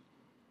person?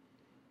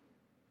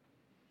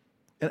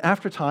 And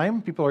after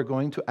time, people are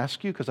going to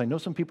ask you, because I know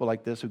some people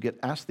like this who get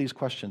asked these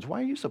questions,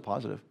 why are you so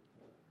positive?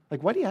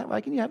 Like, why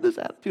can you have this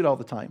attitude all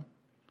the time?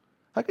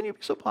 How can you be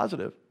so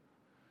positive?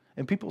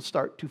 And people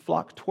start to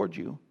flock towards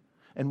you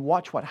and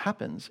watch what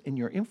happens in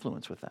your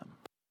influence with them.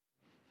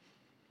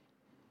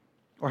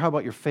 Or how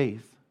about your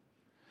faith?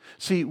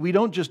 See, we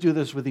don't just do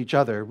this with each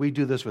other, we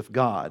do this with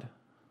God.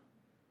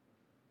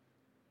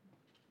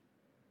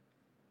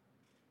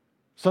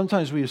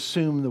 Sometimes we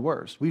assume the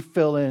worst. We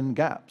fill in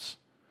gaps.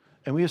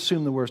 And we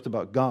assume the worst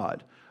about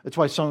God. That's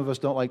why some of us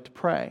don't like to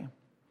pray.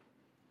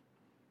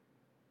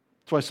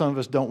 That's why some of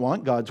us don't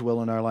want God's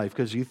will in our life,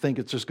 because you think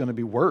it's just going to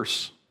be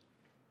worse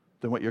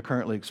than what you're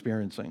currently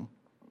experiencing.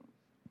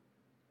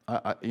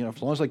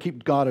 As long as I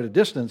keep God at a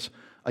distance,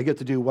 I get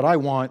to do what I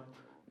want,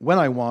 when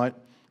I want,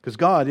 because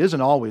God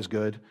isn't always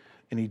good,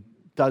 and He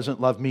doesn't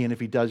love me, and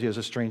if He does, He has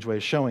a strange way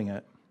of showing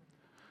it.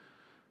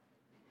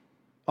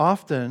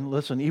 Often,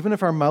 listen, even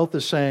if our mouth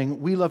is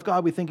saying, we love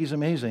God, we think He's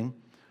amazing,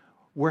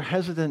 we're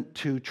hesitant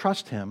to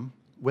trust Him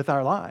with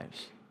our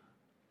lives.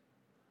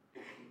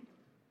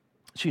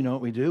 So you know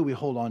what we do? We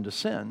hold on to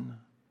sin.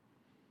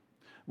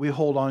 We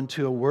hold on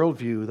to a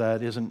worldview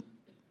that isn't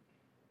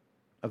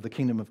of the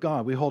kingdom of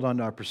God. We hold on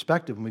to our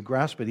perspective and we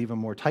grasp it even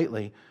more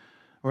tightly.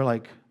 We're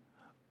like,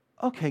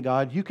 okay,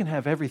 God, you can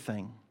have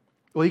everything.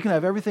 Well, you can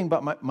have everything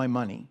but my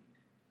money.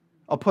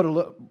 I'll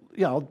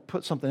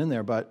put something in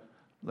there, but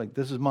like,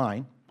 this is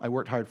mine. I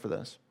worked hard for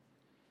this.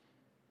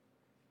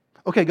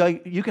 Okay,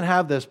 God, you can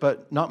have this,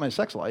 but not my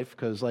sex life,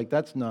 because like,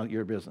 that's not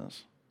your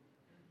business.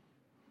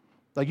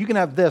 Like, you can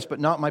have this, but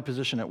not my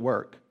position at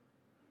work.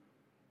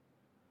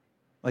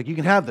 Like, you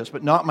can have this,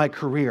 but not my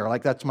career.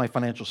 Like, that's my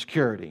financial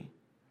security.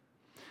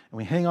 And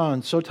we hang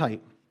on so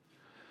tight.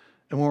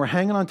 And when we're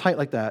hanging on tight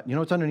like that, you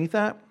know what's underneath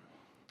that?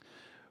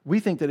 We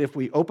think that if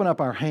we open up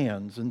our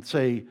hands and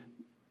say,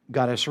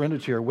 God, I surrender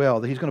to your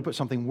will, that he's going to put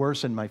something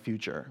worse in my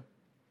future.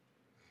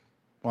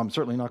 Well, I'm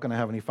certainly not going to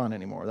have any fun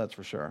anymore, that's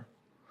for sure.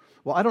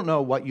 Well, I don't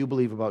know what you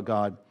believe about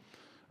God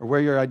or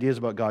where your ideas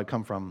about God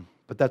come from,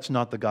 but that's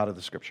not the God of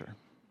the Scripture.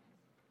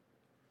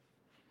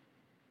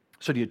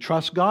 So do you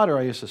trust God or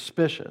are you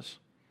suspicious?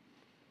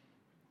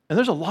 And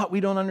there's a lot we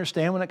don't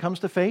understand when it comes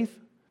to faith.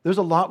 There's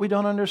a lot we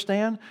don't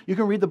understand. You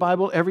can read the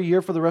Bible every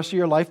year for the rest of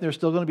your life, and there's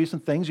still going to be some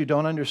things you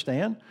don't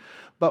understand.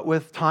 But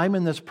with time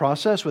in this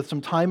process, with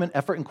some time and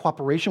effort and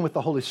cooperation with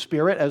the Holy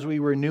Spirit as we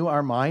renew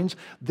our minds,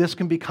 this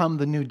can become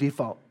the new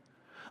default.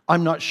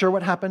 I'm not sure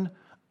what happened.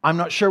 I'm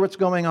not sure what's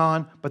going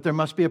on, but there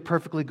must be a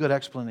perfectly good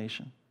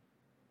explanation.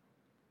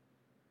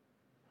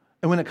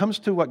 And when it comes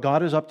to what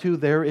God is up to,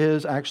 this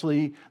is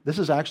actually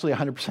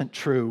 100%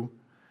 true.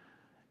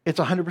 It's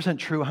 100%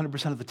 true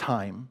 100% of the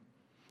time.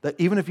 That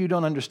even if you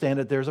don't understand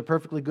it, there's a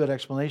perfectly good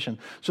explanation.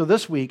 So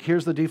this week,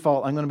 here's the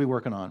default I'm going to be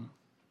working on.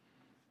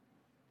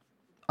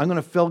 I'm going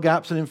to fill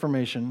gaps in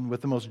information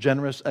with the most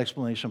generous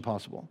explanation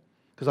possible,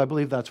 because I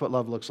believe that's what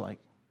love looks like.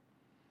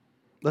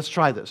 Let's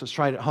try this. Let's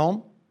try it at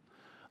home.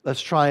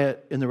 Let's try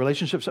it in the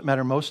relationships that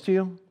matter most to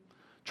you.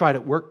 Try it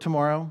at work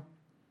tomorrow.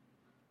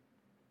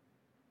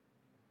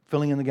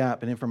 Filling in the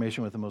gap in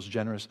information with the most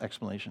generous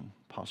explanation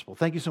possible.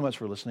 Thank you so much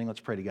for listening. Let's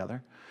pray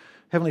together.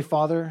 Heavenly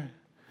Father,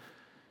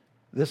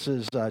 this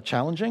is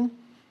challenging.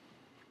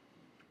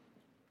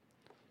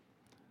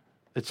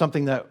 It's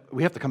something that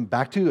we have to come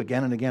back to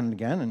again and again and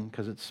again, and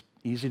because it's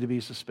easy to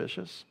be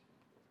suspicious.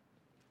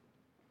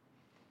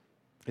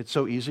 It's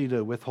so easy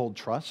to withhold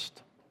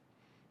trust.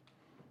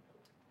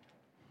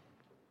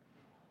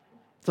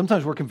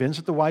 Sometimes we're convinced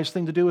that the wise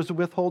thing to do is to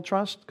withhold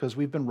trust because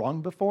we've been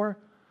wronged before.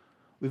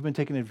 We've been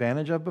taken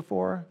advantage of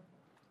before.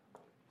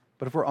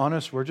 But if we're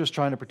honest, we're just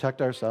trying to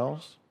protect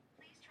ourselves.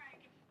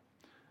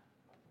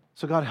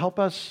 So God, help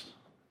us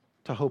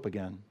to hope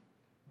again.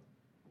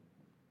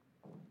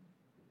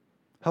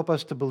 Help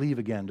us to believe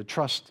again, to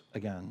trust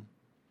again.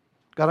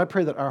 God, I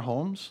pray that our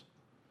homes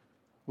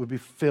would be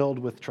filled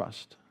with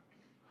trust.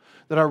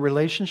 That our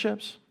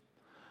relationships,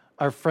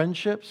 our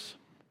friendships,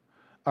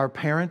 our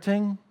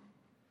parenting,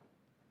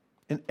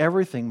 in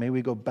everything, may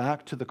we go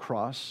back to the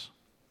cross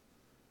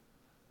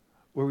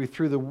where we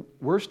threw the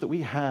worst that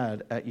we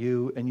had at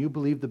you and you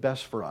believed the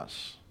best for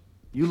us.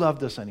 You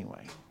loved us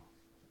anyway.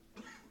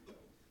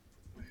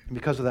 And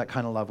because of that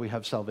kind of love, we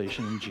have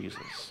salvation in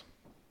Jesus.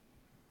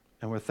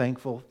 And we're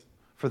thankful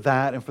for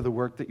that and for the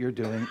work that you're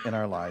doing in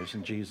our lives.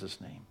 In Jesus'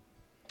 name.